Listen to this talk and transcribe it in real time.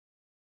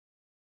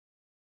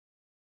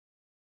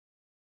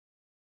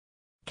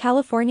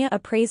California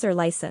Appraiser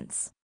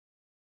License.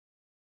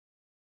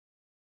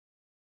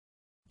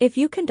 If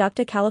you conduct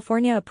a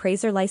California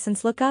Appraiser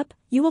License lookup,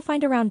 you will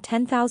find around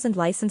 10,000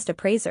 licensed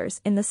appraisers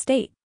in the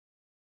state.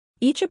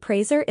 Each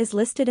appraiser is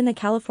listed in the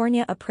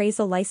California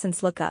Appraisal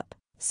License lookup,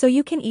 so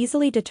you can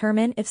easily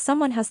determine if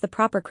someone has the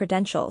proper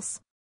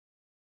credentials.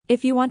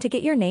 If you want to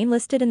get your name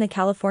listed in the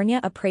California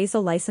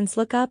Appraisal License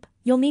lookup,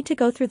 you'll need to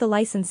go through the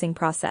licensing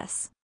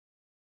process.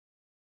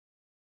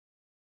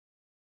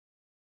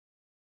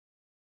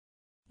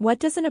 What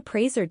does an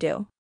appraiser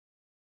do?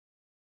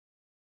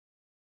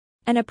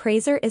 An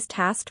appraiser is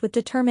tasked with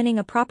determining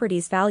a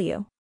property's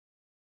value.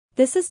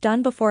 This is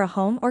done before a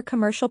home or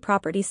commercial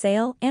property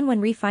sale and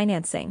when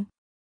refinancing.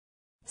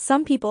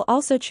 Some people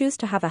also choose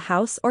to have a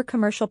house or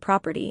commercial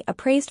property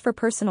appraised for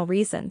personal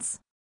reasons.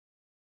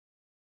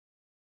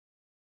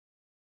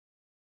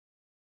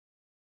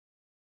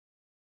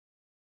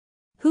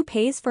 Who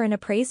pays for an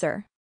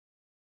appraiser?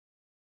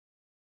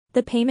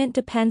 The payment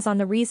depends on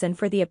the reason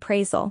for the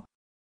appraisal.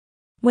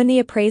 When the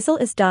appraisal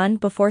is done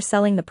before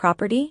selling the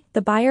property,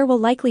 the buyer will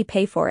likely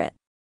pay for it.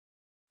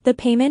 The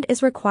payment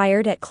is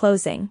required at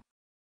closing.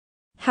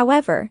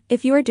 However,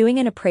 if you are doing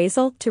an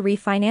appraisal to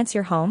refinance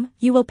your home,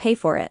 you will pay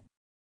for it.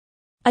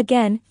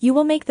 Again, you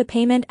will make the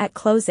payment at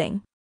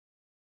closing.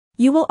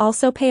 You will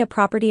also pay a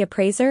property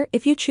appraiser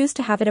if you choose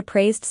to have it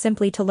appraised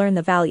simply to learn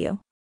the value.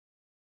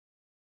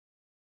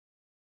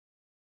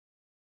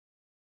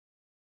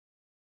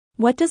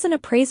 What does an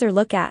appraiser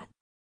look at?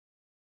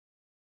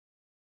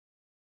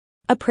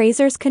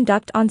 Appraisers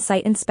conduct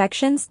on-site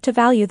inspections to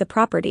value the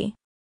property.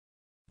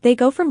 They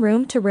go from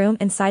room to room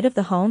inside of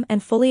the home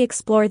and fully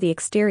explore the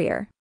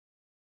exterior.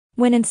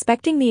 When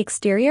inspecting the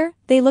exterior,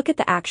 they look at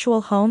the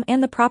actual home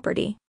and the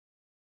property.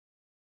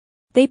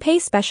 They pay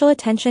special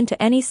attention to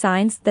any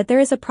signs that there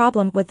is a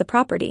problem with the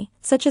property,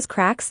 such as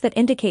cracks that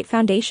indicate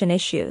foundation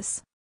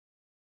issues.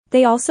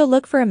 They also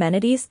look for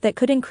amenities that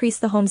could increase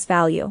the home's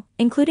value,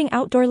 including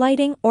outdoor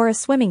lighting or a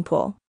swimming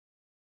pool.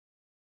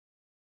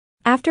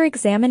 After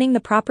examining the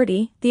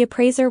property, the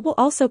appraiser will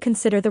also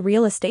consider the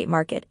real estate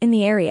market in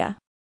the area.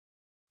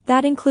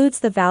 That includes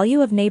the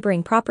value of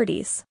neighboring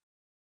properties.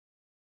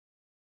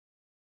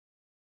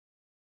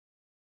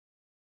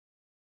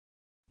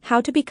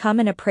 How to become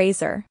an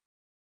appraiser.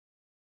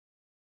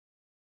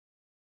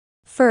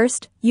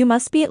 First, you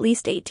must be at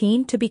least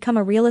 18 to become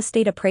a real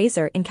estate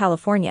appraiser in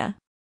California.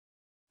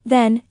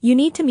 Then, you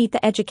need to meet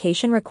the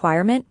education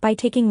requirement by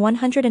taking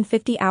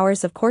 150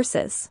 hours of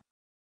courses.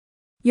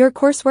 Your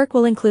coursework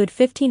will include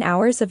 15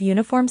 hours of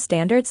uniform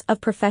standards of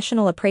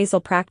professional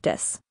appraisal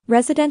practice,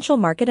 residential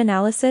market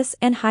analysis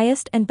and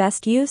highest and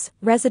best use,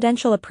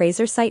 residential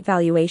appraiser site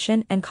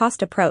valuation and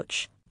cost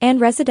approach, and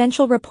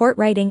residential report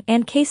writing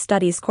and case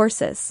studies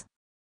courses.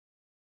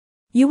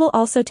 You will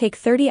also take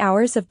 30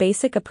 hours of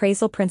basic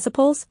appraisal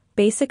principles,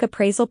 basic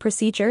appraisal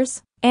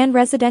procedures, and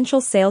residential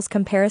sales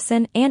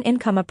comparison and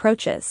income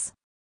approaches.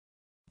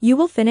 You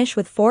will finish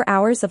with 4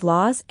 hours of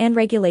laws and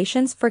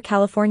regulations for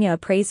California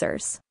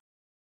appraisers.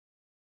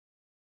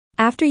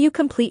 After you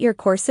complete your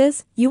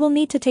courses, you will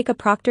need to take a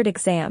proctored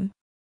exam.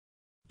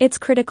 It's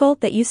critical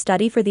that you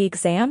study for the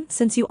exam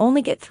since you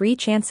only get 3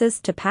 chances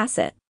to pass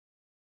it.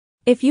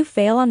 If you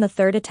fail on the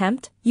 3rd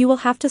attempt, you will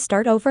have to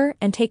start over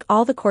and take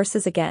all the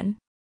courses again.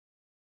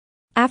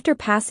 After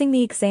passing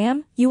the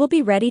exam, you will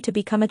be ready to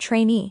become a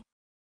trainee.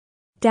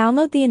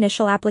 Download the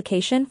initial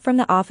application from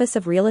the Office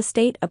of Real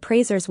Estate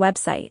Appraisers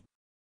website.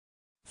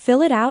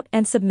 Fill it out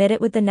and submit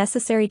it with the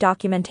necessary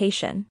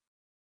documentation.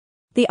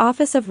 The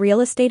Office of Real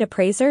Estate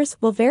Appraisers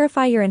will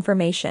verify your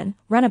information,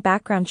 run a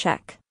background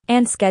check,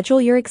 and schedule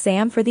your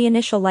exam for the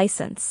initial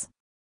license.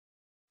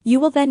 You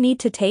will then need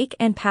to take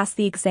and pass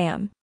the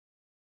exam.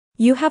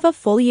 You have a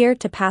full year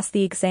to pass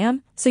the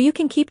exam, so you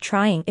can keep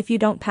trying if you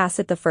don't pass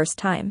it the first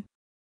time.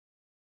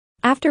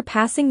 After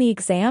passing the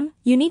exam,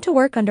 you need to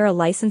work under a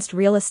licensed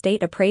real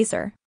estate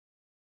appraiser.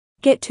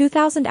 Get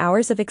 2,000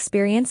 hours of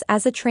experience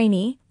as a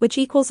trainee, which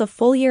equals a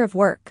full year of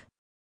work.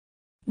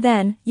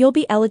 Then, you'll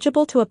be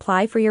eligible to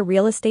apply for your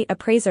real estate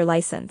appraiser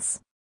license.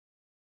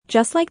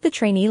 Just like the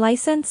trainee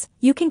license,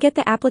 you can get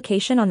the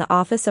application on the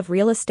Office of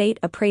Real Estate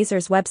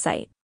Appraisers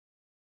website.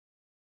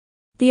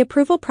 The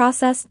approval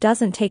process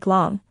doesn't take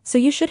long, so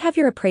you should have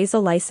your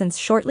appraisal license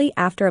shortly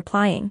after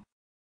applying.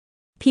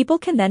 People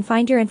can then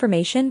find your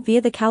information via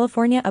the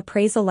California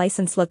Appraisal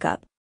License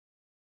lookup.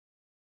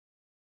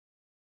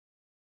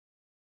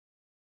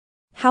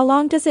 How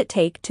long does it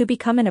take to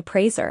become an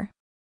appraiser?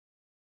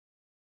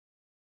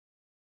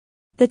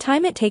 The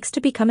time it takes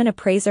to become an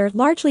appraiser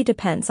largely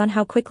depends on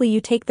how quickly you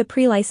take the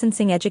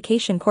pre-licensing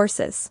education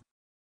courses.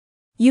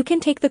 You can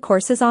take the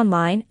courses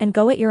online and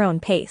go at your own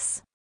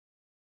pace.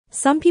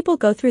 Some people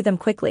go through them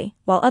quickly,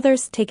 while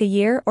others take a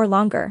year or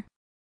longer.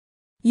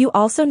 You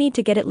also need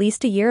to get at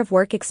least a year of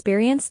work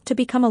experience to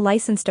become a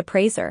licensed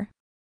appraiser.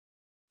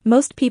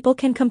 Most people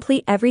can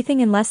complete everything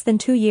in less than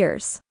 2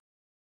 years.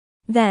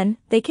 Then,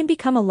 they can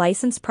become a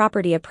licensed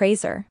property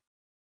appraiser.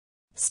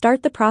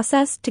 Start the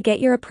process to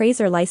get your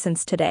appraiser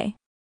license today.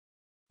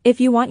 If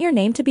you want your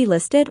name to be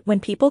listed when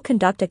people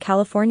conduct a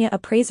California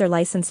Appraiser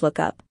License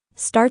lookup,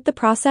 start the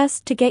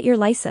process to get your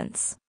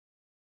license.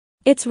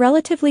 It's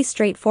relatively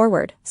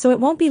straightforward, so it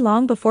won't be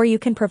long before you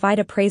can provide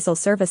appraisal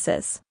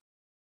services.